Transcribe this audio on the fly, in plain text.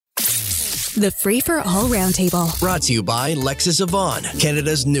The Free for All Roundtable. Brought to you by Lexus of Vaughan,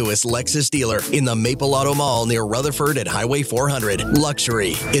 Canada's newest Lexus dealer in the Maple Auto Mall near Rutherford at Highway 400. Luxury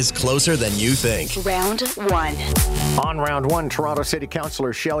is closer than you think. Round 1. On round 1, Toronto City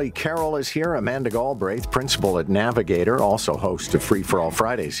Councillor Shelley Carroll is here. Amanda Galbraith, principal at Navigator, also host of Free for All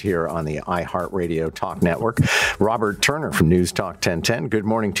Fridays here on the iHeartRadio Talk Network. Robert Turner from NEWSTALK 1010. Good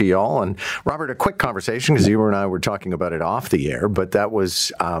morning to you all. And Robert, a quick conversation, because you and I were talking about it off the air, but that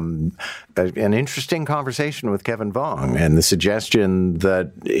was an interesting conversation with Kevin Vuong and the suggestion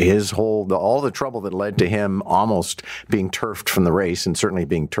that all the trouble that led to him almost being turfed from the race, and certainly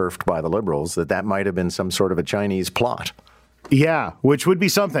being turfed by the Liberals, that might have been some sort of a Chinese plot. Yeah, which would be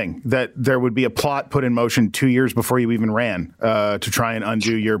something, that there would be a plot put in motion 2 years before you even ran to try and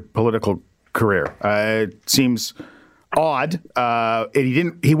undo your political career. It seems odd.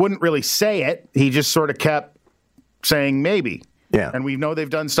 He wouldn't really say it. He just sort of kept saying maybe. Yeah. And we know they've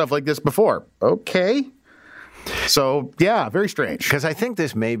done stuff like this before. Okay. So, yeah, very strange. Because I think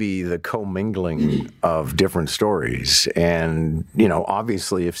this may be the commingling of different stories. And,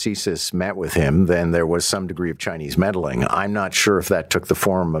 obviously, if CSIS met with him, then there was some degree of Chinese meddling. I'm not sure if that took the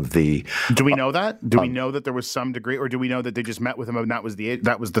form of the... Do we know that? Do we know that there was some degree, or do we know that they just met with him and that was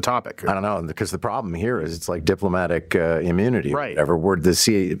the topic? I don't know, because the problem here is it's like diplomatic immunity. Right. Whatever word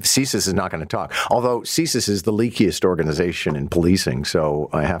CSIS is not going to talk. Although CSIS is the leakiest organization in policing, so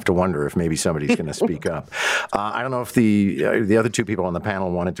I have to wonder if maybe somebody's going to speak up. I don't know if the other two people on the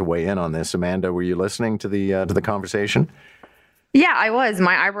panel wanted to weigh in on this. Amanda, were you listening to the conversation? Yeah, I was.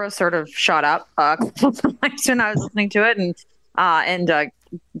 My eyebrows sort of shot up a couple of times when I was listening to it, and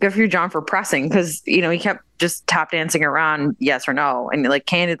good for you, John, for pressing, because he kept just tap dancing around yes or no, and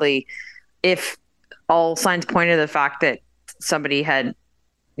candidly, if all signs pointed to the fact that somebody had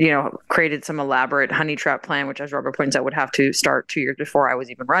created some elaborate honey trap plan, which, as Robert points out, would have to start 2 years before I was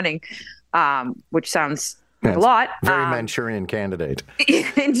even running, which sounds a lot. Very Manchurian candidate.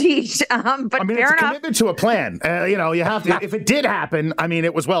 Indeed. But fair it's a enough. commitment to a plan. You have to, if it did happen,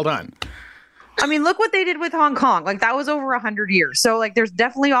 it was well done. Look what they did with Hong Kong. That was over 100 years. So there's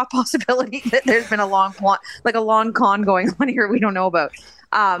definitely a possibility that there's been a long con going on here we don't know about.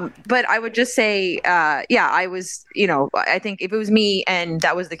 But I would just say, I was, I think if it was me and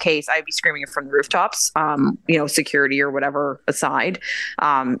that was the case, I'd be screaming it from the rooftops, security or whatever aside.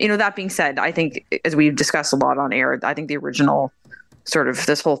 That being said, I think, as we've discussed a lot on air, I think the original sort of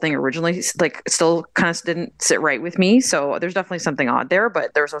this whole thing originally still kind of didn't sit right with me. So there's definitely something odd there,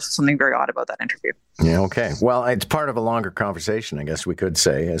 but there's also something very odd about that interview. Yeah, okay. Well, it's part of a longer conversation, I guess we could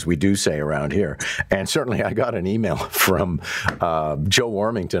say, as we do say around here. And certainly I got an email from Joe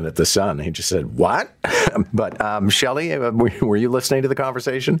Warmington at The Sun. He just said, what? But Shelley, were you listening to the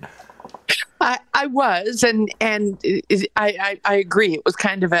conversation? I was, and I agree. It was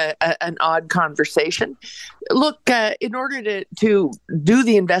kind of an odd conversation. Look, in order to do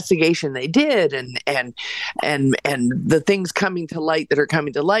the investigation they did, and the things coming to light that are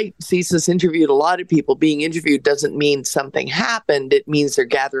coming to light, CSIS interviewed a lot of people. Being interviewed doesn't mean something happened. It means they're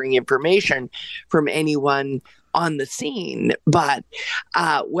gathering information from anyone on the scene, but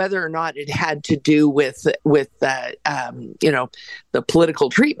whether or not it had to do with the political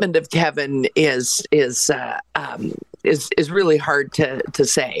treatment of Kevin is really hard to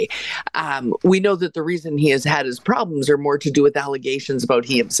say. We know that the reason he has had his problems are more to do with allegations about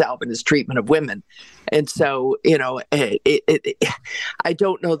he himself and his treatment of women. And so, I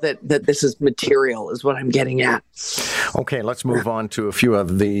don't know that this is material, is what I'm getting at. Okay, let's move on to a few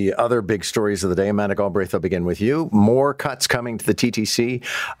of the other big stories of the day. Amanda Galbraith, I'll begin with you. More cuts coming to the TTC.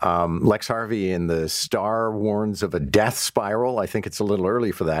 Lex Harvey in the Star warns of a death spiral. I think it's a little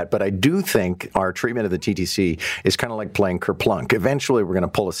early for that, but I do think our treatment of the TTC is kind of like playing Kerplunk. Eventually, we're going to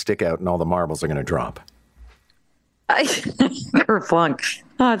pull a stick out and all the marbles are going to drop. Kerplunk.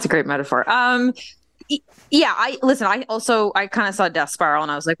 Oh, that's a great metaphor. Yeah, I kind of saw Death Spiral and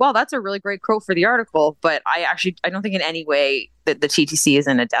I was like, well, that's a really great quote for the article. But I don't think in any way that the TTC is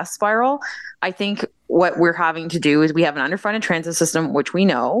in a death spiral. I think what we're having to do is we have an underfunded transit system, which we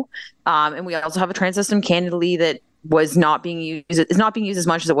know. And we also have a transit system, candidly, that is not being used as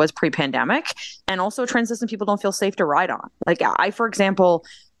much as it was pre-pandemic. And also a transit system people don't feel safe to ride on. For example,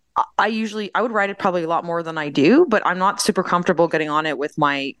 I would ride it probably a lot more than I do, but I'm not super comfortable getting on it with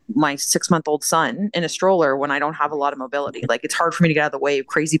my 6-month-old son in a stroller when I don't have a lot of mobility. It's hard for me to get out of the way of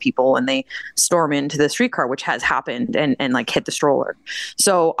crazy people and they storm into the streetcar, which has happened, and hit the stroller.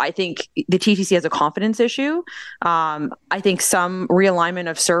 So I think the TTC has a confidence issue. I think some realignment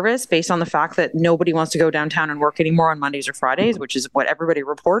of service based on the fact that nobody wants to go downtown and work anymore on Mondays or Fridays, which is what everybody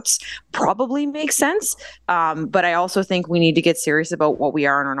reports, probably makes sense. But I also think we need to get serious about what we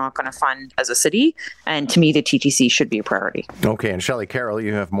are and are not going to fund as a city. And to me, the TTC should be a priority. Okay, and Shelley, Carroll,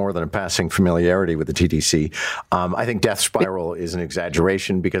 you have more than a passing familiarity with the TTC. I think death spiral is an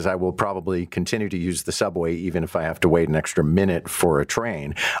exaggeration because I will probably continue to use the subway even if I have to wait an extra minute for a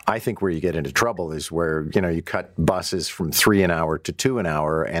train. I think where you get into trouble is where, you cut buses from 3 an hour to 2 an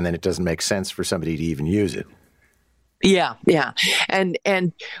hour, and then it doesn't make sense for somebody to even use it. Yeah. And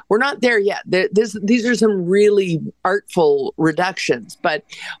we're not there yet. These are some really artful reductions. But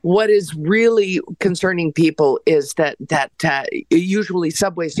what is really concerning people is that usually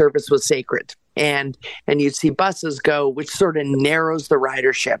subway service was sacred. And you'd see buses go, which sort of narrows the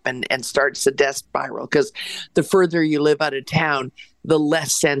ridership and starts the death spiral, because the further you live out of town, the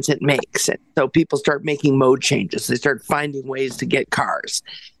less sense it makes. And so people start making mode changes. They start finding ways to get cars.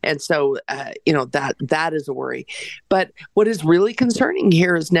 And so, that is a worry. But what is really concerning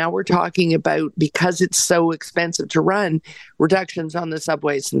here is now we're talking about, because it's so expensive to run, reductions on the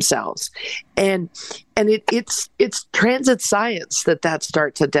subways themselves. And it's transit science that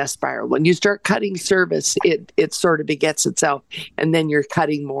starts a death spiral. When you start cutting service, it sort of begets itself. And then you're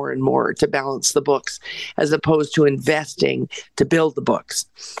cutting more and more to balance the books, as opposed to investing to build the books.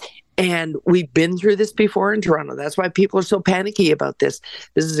 And we've been through this before in Toronto. That's why people are so panicky about this.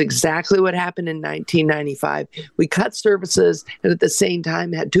 This is exactly what happened in 1995. We cut services and at the same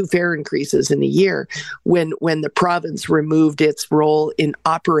time had 2 fare increases in a year when the province removed its role in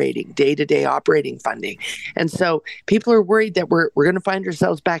operating, day-to-day operating funding. And so people are worried that we're going to find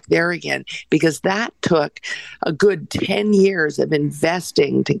ourselves back there again, because that took a good 10 years of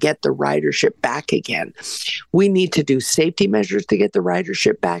investing to get the ridership back again. We need to do safety measures to get the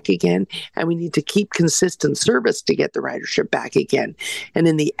ridership back again. And we need to keep consistent service to get the ridership back again. And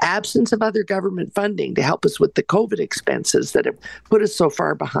in the absence of other government funding to help us with the COVID expenses that have put us so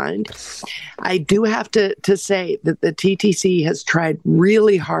far behind, I do have to say that the TTC has tried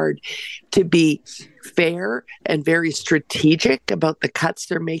really hard to be fair and very strategic about the cuts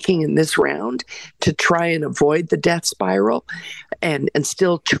they're making in this round to try and avoid the death spiral and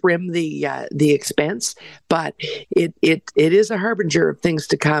still trim the expense. But it is a harbinger of things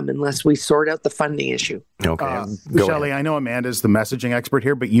to come unless we sort out the funding issue. Okay. Shelley, I know Amanda's the messaging expert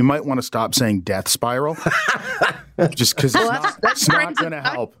here, but you might want to stop saying death spiral just because it's not going to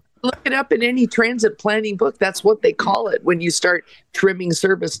help. Look it up in any transit planning book. That's what they call it when you start trimming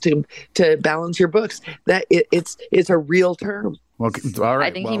service to balance your books. That it's a real term. Well, all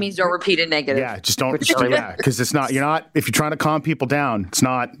right. I think he means don't repeat a negative. Yeah, just don't. Yeah, because it's not. You're not. If you're trying to calm people down, it's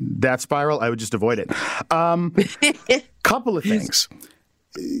not that spiral. I would just avoid it. Couple of things.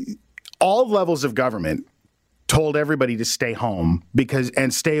 All levels of government told everybody to stay home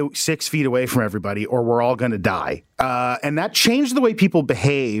and stay 6 feet away from everybody, or we're all going to die. And that changed the way people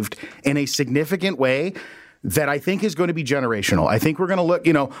behaved in a significant way that I think is going to be generational. I think we're going to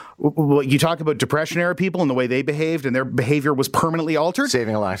look, you talk about Depression era people and the way they behaved, and their behavior was permanently altered.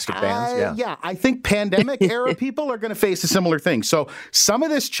 Saving elastic bands, yeah. I think pandemic era people are going to face a similar thing. So some of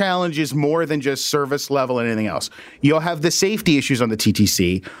this challenge is more than just service level and anything else. You'll have the safety issues on the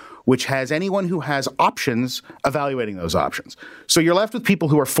TTC, which has anyone who has options evaluating those options. So you're left with people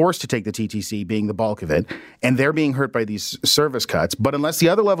who are forced to take the TTC, being the bulk of it, and they're being hurt by these service cuts. But unless the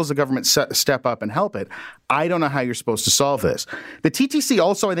other levels of government step up and help it, I don't know how you're supposed to solve this. The TTC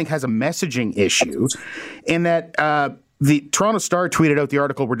also, I think, has a messaging issue in that the Toronto Star tweeted out the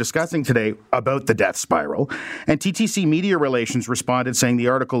article we're discussing today about the death spiral, and TTC Media Relations responded saying the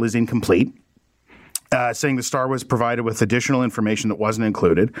article is incomplete. Saying the Star was provided with additional information that wasn't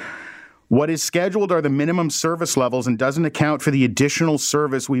included. What is scheduled are the minimum service levels and doesn't account for the additional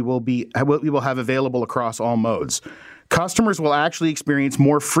service we will have available across all modes. Customers will actually experience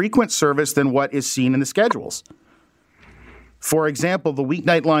more frequent service than what is seen in the schedules. For example, the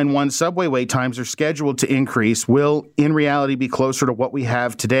weeknight Line 1 subway wait times are scheduled to increase will in reality be closer to what we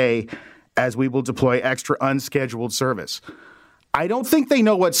have today, as we will deploy extra unscheduled service. I don't think they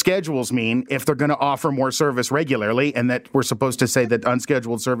know what schedules mean if they're going to offer more service regularly and that we're supposed to say that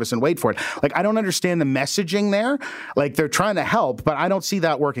unscheduled service and wait for it. Like, I don't understand the messaging there. Like, they're trying to help, but I don't see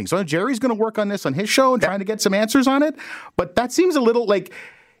that working. So Jerry's going to work on this on his show and trying to get some answers on it. But that seems a little like,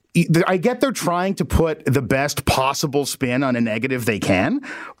 I get they're trying to put the best possible spin on a negative they can,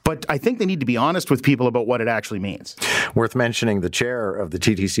 but I think they need to be honest with people about what it actually means. Worth mentioning, the chair of the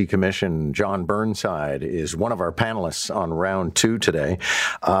TTC Commission, John Burnside, is one of our panelists on round 2 today.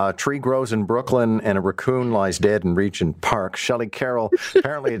 A tree grows in Brooklyn and a raccoon lies dead in Regent Park. Shelley, Carroll,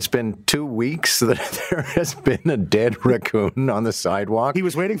 apparently it's been 2 weeks that there has been a dead raccoon on the sidewalk. He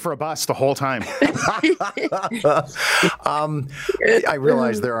was waiting for a bus the whole time. I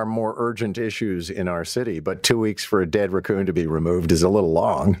realize there are more urgent issues in our city, but 2 weeks for a dead raccoon to be removed is a little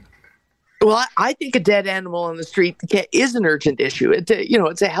long. Well, I think a dead animal on the street is an urgent issue.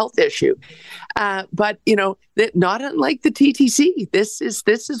 It's a health issue, but that not unlike the TTC. This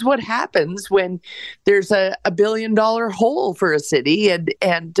is what happens when there's a $1 billion hole for a city,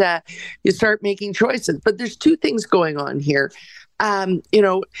 and you start making choices. But there's 2 things going on here.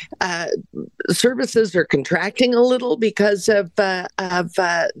 Services are contracting a little because of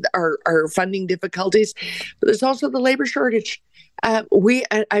our funding difficulties. But there's also the labor shortage.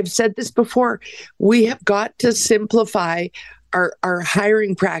 I've said this before, we have got to simplify our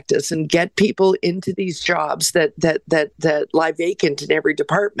hiring practice and get people into these jobs that lie vacant in every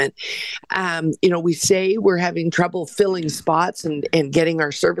department. We say we're having trouble filling spots and getting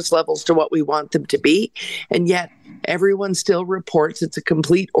our service levels to what we want them to be, and yet everyone still reports it's a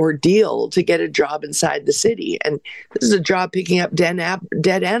complete ordeal to get a job inside the city. And this is a job picking up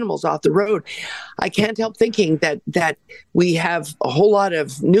dead animals off the road. I can't help thinking that we have a whole lot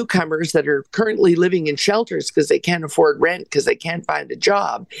of newcomers that are currently living in shelters because they can't afford rent, because they can't find a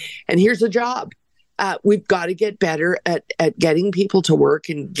job. And here's a job. We've got to get better at getting people to work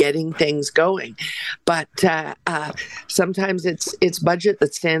and getting things going. But sometimes it's budget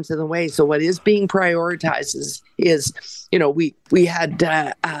that stands in the way. So what is being prioritized is we had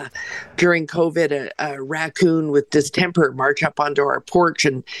during COVID a raccoon with distemper march up onto our porch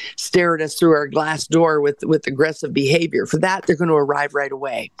and stare at us through our glass door with aggressive behavior. For that, they're going to arrive right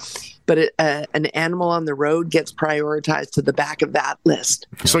away. But an animal on the road gets prioritized to the back of that list.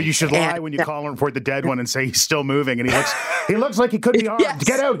 So you should lie when you call and report the dead one and say he's still moving and he looks like he could be armed. Yes.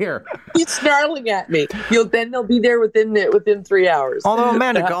 Get out here. He's snarling at me. Then they'll be there within 3 hours. Although,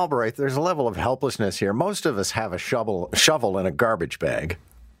 Amanda Galbraith, there's a level of helplessness here. Most of us have a shovel and a garbage bag.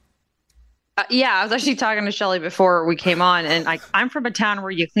 I was actually talking to Shelley before we came on, and I'm from a town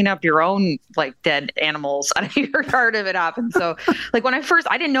where you clean up your own dead animals out of your yard if it happens. So when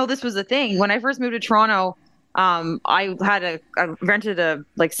I didn't know this was a thing. When I first moved to Toronto, I rented a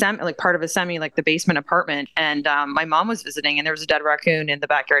part of a semi, the basement apartment, and my mom was visiting, and there was a dead raccoon in the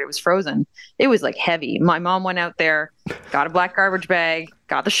backyard. It was frozen. It was heavy. My mom went out there, got a black garbage bag,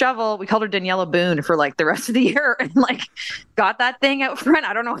 got the shovel. We called her Daniela Boone for the rest of the year, and got that thing out front.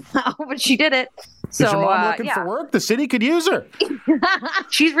 I don't know how, but she did it. So, is your mom looking for work? The city could use her.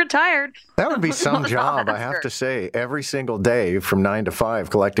 She's retired. That would be some job, I have to say. Every single day from 9 to 5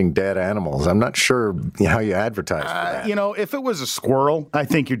 collecting dead animals. I'm not sure how you advertise for that. If it was a squirrel, I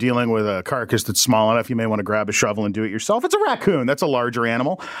think you're dealing with a carcass that's small enough. You may want to grab a shovel and do it yourself. It's a raccoon. That's a larger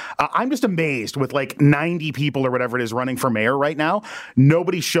animal. I'm just amazed with 90 people or whatever it is running for mayor right now.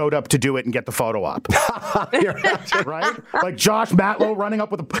 Nobody showed up to do it and get the photo op. Right? Josh Matlow running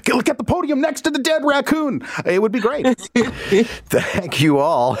up with look at the podium next to the dead raccoon. It would be great. Thank you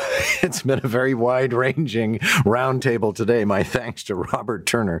all. It's been a very wide-ranging roundtable today. My thanks to Robert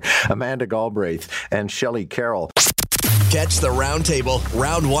Turner, Amanda Galbraith, and Shelley Carroll. Catch the roundtable,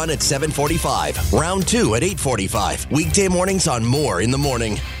 round 1 at 7:45, round 2 at 8:45. Weekday mornings on More in the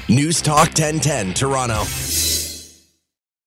Morning. News Talk 1010 Toronto.